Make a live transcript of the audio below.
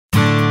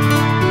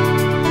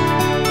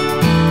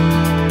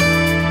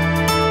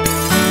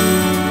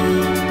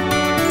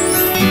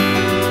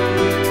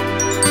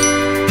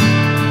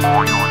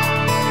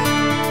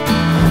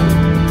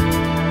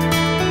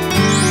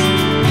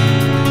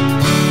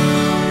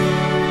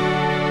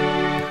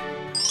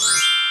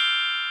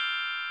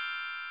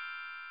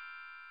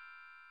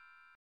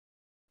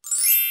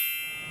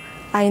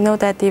I know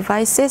that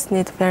devices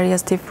need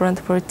various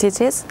different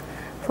voltages.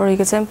 For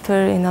example,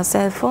 in a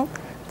cell phone,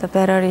 the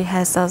battery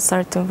has a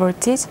certain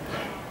voltage,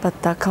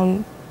 but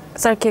the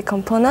circuit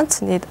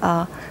components need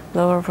a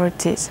lower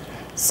voltage.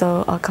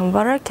 So a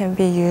converter can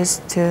be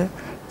used to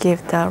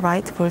give the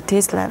right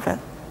voltage level.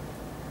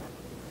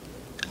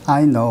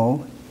 I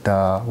know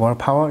the wall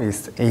power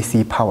is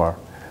AC power,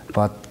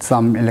 but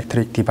some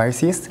electric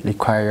devices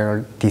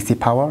require DC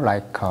power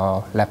like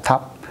a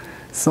laptop.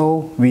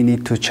 So we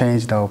need to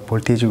change the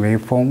voltage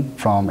waveform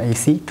from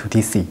AC to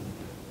DC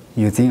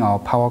using our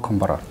power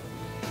converter.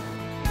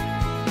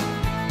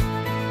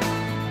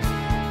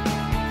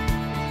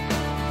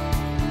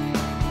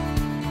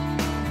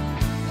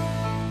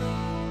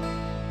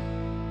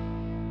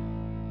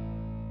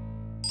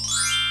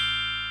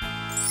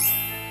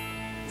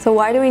 So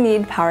why do we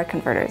need power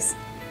converters?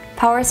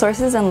 Power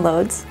sources and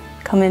loads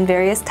come in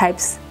various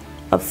types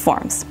of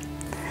forms.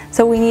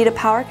 So we need a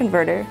power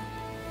converter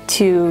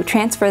to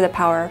transfer the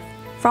power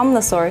from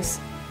the source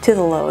to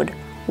the load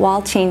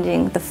while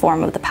changing the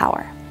form of the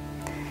power.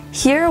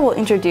 Here we'll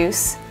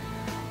introduce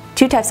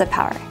two types of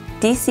power,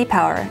 DC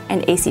power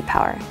and AC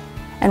power.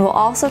 And we'll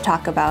also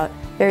talk about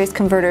various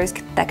converters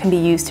that can be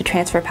used to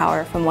transfer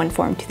power from one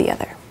form to the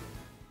other.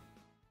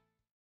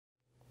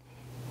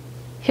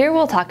 Here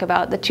we'll talk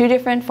about the two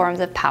different forms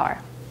of power.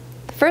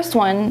 The first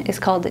one is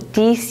called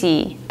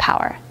DC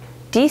power.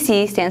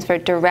 DC stands for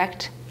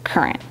direct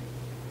current.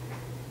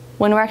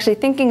 When we're actually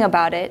thinking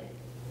about it,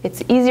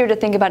 it's easier to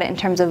think about it in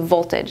terms of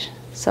voltage.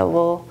 So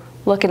we'll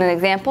look at an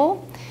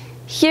example.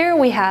 Here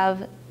we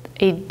have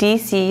a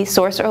DC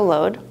source or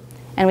load,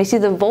 and we see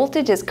the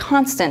voltage is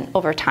constant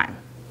over time.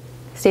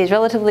 Stays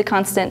relatively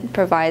constant,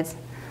 provides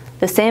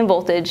the same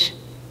voltage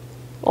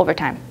over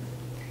time.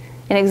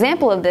 An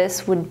example of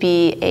this would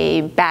be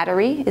a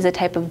battery is a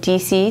type of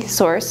DC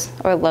source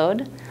or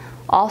load.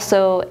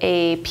 Also,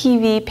 a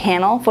PV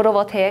panel,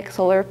 photovoltaic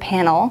solar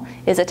panel,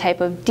 is a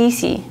type of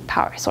DC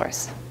power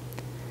source.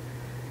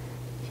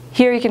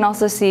 Here you can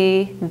also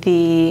see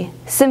the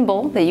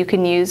symbol that you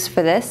can use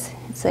for this.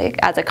 It's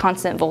as a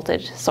constant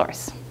voltage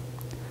source.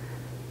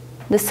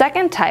 The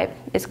second type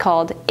is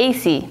called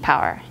AC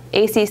power.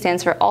 AC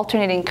stands for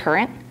alternating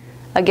current.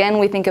 Again,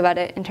 we think about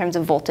it in terms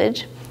of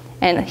voltage.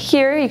 And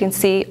here you can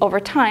see over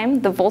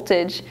time the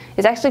voltage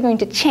is actually going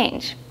to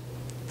change.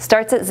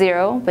 Starts at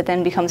 0, but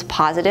then becomes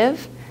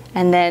positive,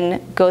 and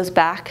then goes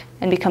back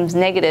and becomes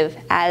negative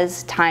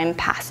as time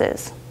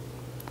passes.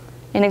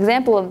 An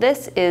example of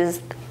this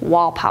is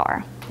wall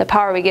power. The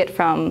power we get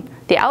from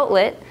the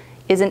outlet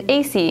is an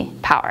AC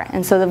power,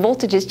 and so the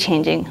voltage is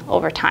changing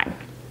over time.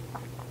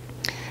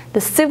 The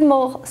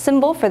symbol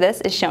for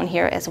this is shown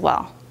here as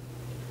well.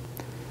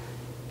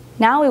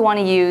 Now we want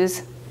to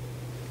use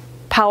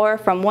power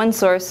from one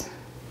source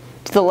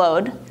to the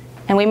load,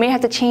 and we may have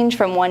to change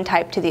from one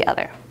type to the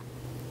other.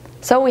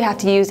 So we have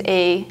to use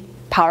a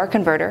power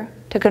converter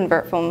to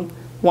convert from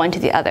one to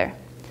the other.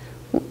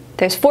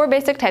 There's 4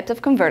 basic types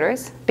of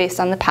converters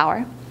based on the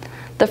power.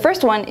 The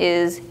first one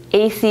is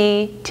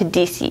AC to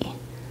DC.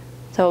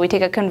 So we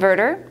take a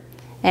converter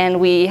and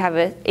we have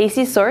an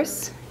AC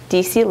source,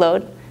 DC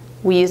load.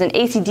 We use an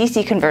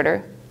AC-DC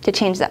converter to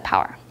change that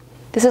power.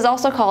 This is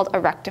also called a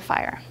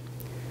rectifier.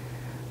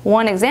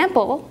 One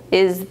example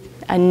is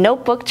a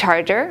notebook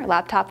charger,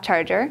 laptop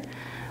charger,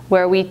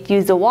 where we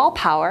use the wall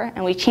power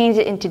and we change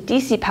it into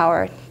DC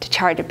power to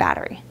charge a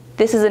battery.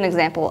 This is an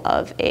example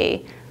of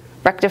a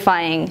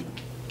rectifying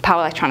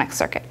power electronics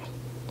circuit.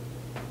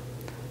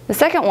 The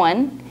second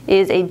one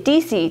is a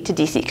DC to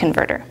DC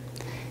converter.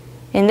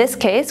 In this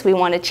case, we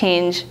want to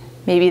change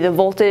maybe the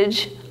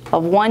voltage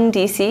of one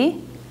DC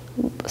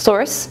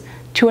source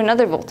to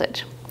another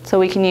voltage. So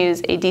we can use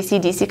a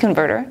DC-DC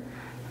converter.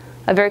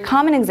 A very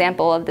common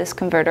example of this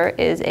converter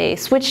is a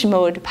switch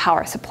mode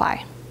power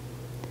supply.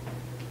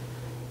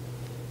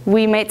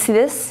 We might see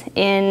this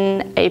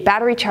in a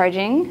battery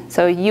charging,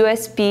 so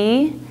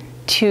USB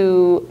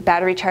to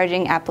battery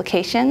charging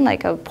application,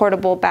 like a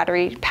portable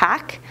battery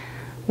pack.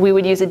 We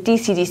would use a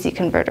DC-DC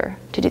converter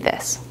to do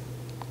this.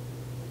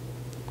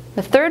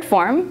 The third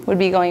form would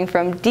be going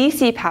from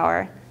DC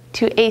power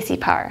to AC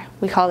power.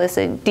 We call this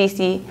a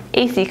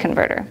DC-AC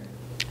converter.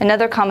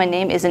 Another common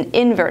name is an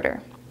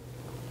inverter.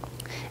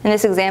 In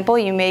this example,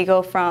 you may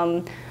go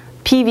from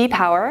PV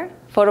power,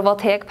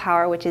 photovoltaic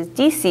power, which is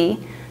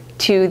DC,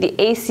 to the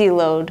AC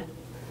load,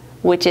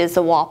 which is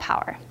the wall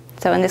power.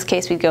 So in this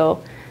case, we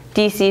go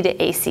DC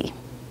to AC.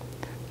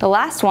 The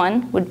last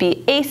one would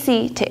be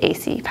AC to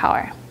AC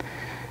power.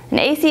 An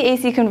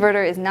AC-AC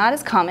converter is not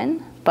as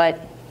common, but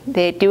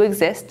they do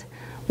exist.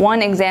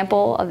 One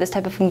example of this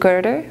type of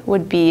converter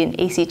would be an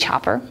AC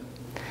chopper.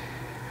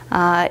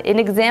 An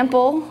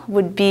example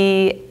would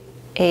be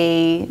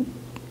a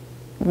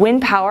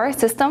wind power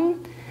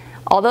system.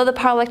 Although the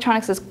power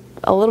electronics is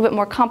a little bit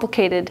more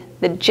complicated,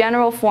 the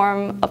general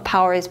form of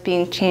power is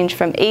being changed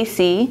from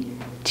AC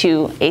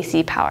to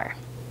AC power.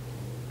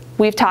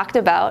 We've talked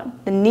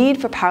about the need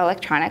for power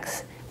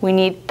electronics. We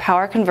need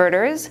power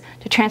converters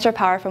to transfer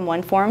power from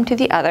one form to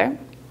the other.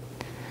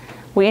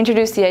 We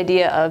introduced the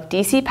idea of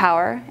DC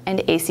power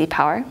and AC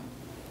power.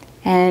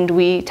 And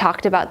we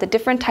talked about the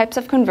different types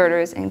of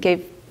converters and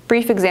gave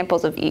brief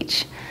examples of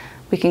each.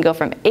 We can go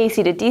from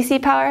AC to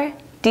DC power,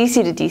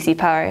 DC to DC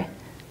power,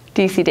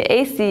 DC to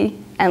AC,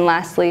 and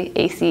lastly,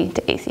 AC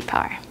to AC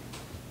power.